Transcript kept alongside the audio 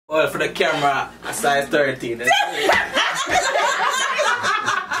Well, for the camera, a size 13.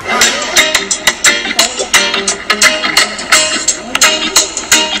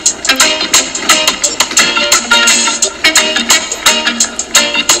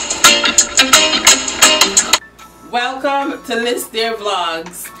 Welcome to Liastor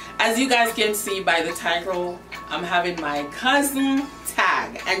Vlogs. As you guys can see by the title, I'm having my cousin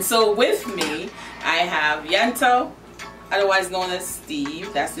tag. And so with me, I have Yanto, otherwise known as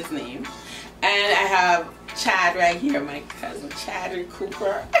Steve, that's his name. And I have Chad right here, my cousin Chad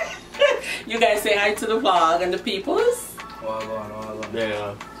Cooper. You guys say hi to the vlog and the peoples.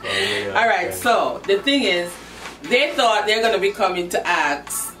 Yeah. Alright, so the thing is, they thought they're going to be coming to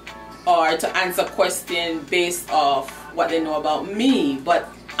ask or to answer questions based off what they know about me. But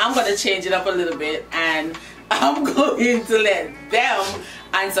I'm going to change it up a little bit and I'm going to let them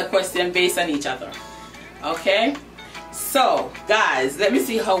answer questions based on each other. Okay? So, guys, let me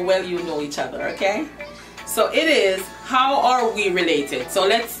see how well you know each other, okay? So it is, how are we related? So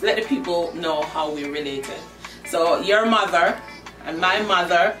let's let the people know how we're related. So your mother and my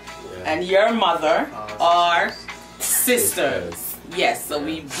mother and your mother are sisters. Yes, so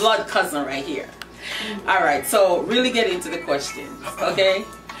we blood cousin right here. Alright, so really get into the questions, okay?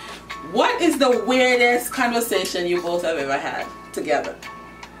 What is the weirdest conversation you both have ever had together?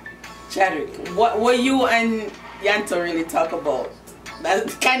 Chadwick, what were you and Yanto really talk about?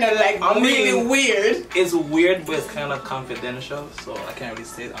 That's kind of like really weird. It's weird, but it's kind of confidential, so I can't really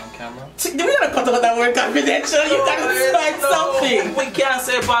say it on camera. Do we gotta cut out that word confidential? You gotta start something. We can't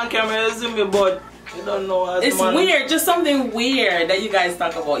say it on camera, isn't it? But you don't know. It's weird, just something weird that you guys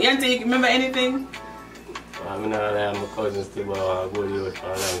talk about. Yanto, you remember anything? I'm not my cousins to go to youth for a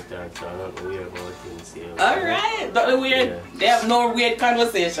long time, so I'm not weird about things. Alright, not weird. Yeah. They have no weird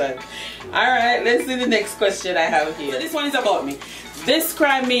conversation. Alright, let's see the next question I have here. So this one is about me.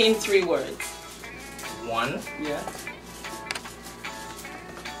 Describe me in 3 words. 1. Yeah.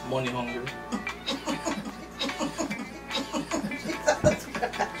 Money hungry.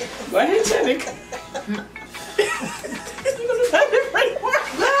 Go ahead, Chadwick. You're gonna find different words.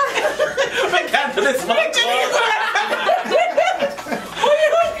 I can't do this one.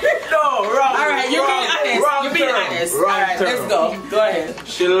 No, wrong. Alright, you're being honest. You're being honest. Alright, let's go. Go ahead.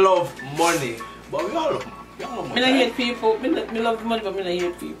 She love money. But we all love money. I don't hate people. I love money, but I don't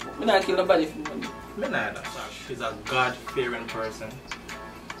hate people. I don't kill nobody for money. Me neither. She's a God-fearing person.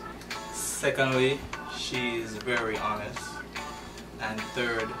 Secondly, she's very honest. And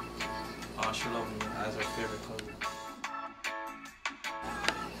third, she loves me as her favorite cousin.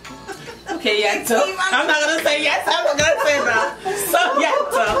 Okay, Yanto. I'm not gonna say yes. I'm not gonna say no. So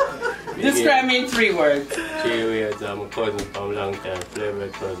Yanto, describe me in 3 words. 3 words. I'm a cousin from a long time.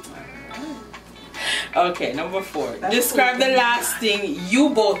 Favorite cousin. Okay, number 4. Describe the last thing you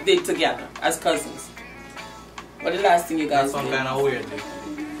both did together as cousins. What the last thing you guys did? That's some kind of weird thing.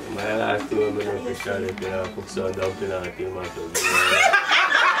 My last thing I'm going to try to cook some dumpling and kill my cousin.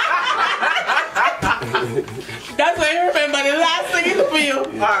 That's what I remember. The last thing he did for you.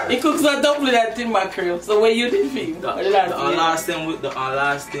 He cooks some dumpling and tin mackerel. So what you did for him? The last thing we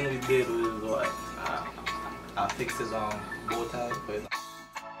did was what? I fixed his bow tie.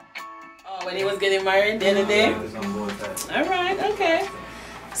 When he was getting married the other day? Alright, okay.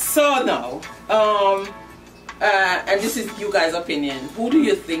 So now, and this is you guys' opinion, who do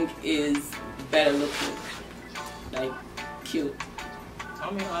you think is better looking? Like, cute?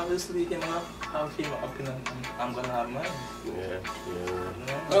 I mean, obviously, him have him opinion, I'm gonna have mine. Yeah.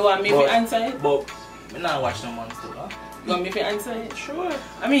 You want me to answer it? But, I'm not watching them on still, huh? You want me to answer it? Sure.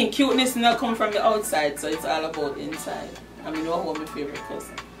 I mean, cuteness not come from the outside, so it's all about inside. I mean, who was my favorite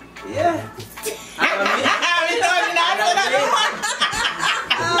cousin? Yeah.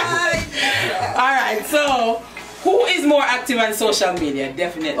 Alright, so who is more active on social media?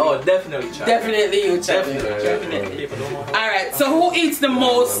 Definitely. Oh, definitely, Chad. Definitely you, Chad. Definitely. Alright, so who eats the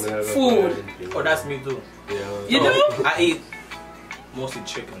most food? Oh, that's me too. You do? I eat mostly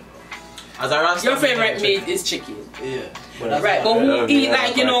chicken. As a Rasta, your favorite meat is chicken. Yeah. Right, but who eat,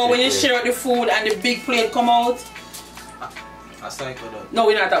 like, you know, when you share the food and the big plate come out? I cycle that. No,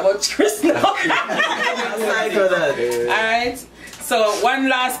 we're not talking about Chris now. I cycle that. Alright, so one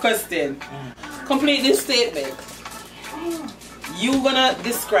last question. Complete this statement. You gonna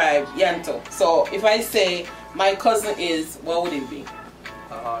describe Yanto. So if I say my cousin is, what would it be?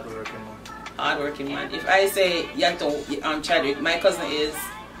 A hard-working man. Hard-working man. If I say Yanto, Chadwick, my cousin is...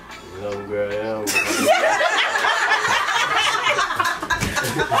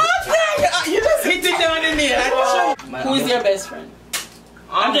 You just hit it down in there. Who is your best friend?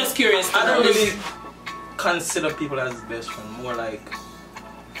 I'm just curious. I don't really consider people as best friend. More like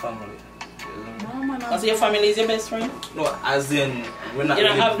family. No, man. So your family is your best friend? No, as in we're not you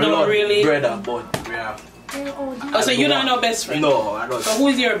don't really have no really brother, but we are. Oh, so you don't know best friend? No, I don't. So who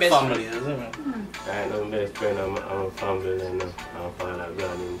is your best family, friend? Isn't it? I know best friend, I'm a family, and I'm father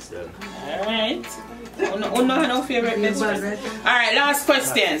God himself. Alright. Who know no favorite best friend? Alright, last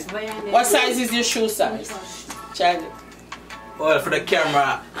question. What size is your shoe size? Child. Well, for the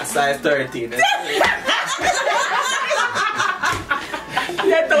camera, a size 13.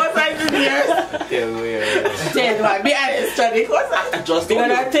 Yeah, what size is yours? 10 years. 10, man. Be honest, Johnny. What's that? Just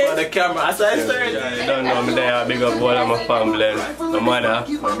for the camera, a size 13. I don't know, I'm there, I big up all of my family. My mother,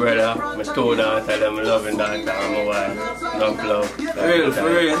 my brother, my two daughters, I'm loving daughter, and my wife. Love. For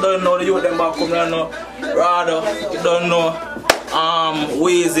real. You don't know the youth them back come, you don't know Rado, you don't know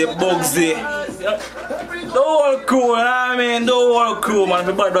Weezy, Bugsy. The whole crew, you know what I mean? The whole crew, man.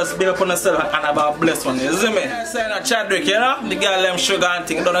 Everybody just big up on themselves and have a blessed one, you see me? Saying a Chadwick, you know? The girl them sugar and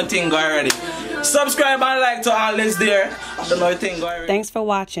thing, don't know thing go already. Subscribe and like to all this there. Don't know thing go already. Thanks for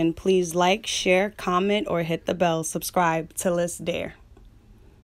watching. Please like, share, comment, or hit the bell. Subscribe till it's there.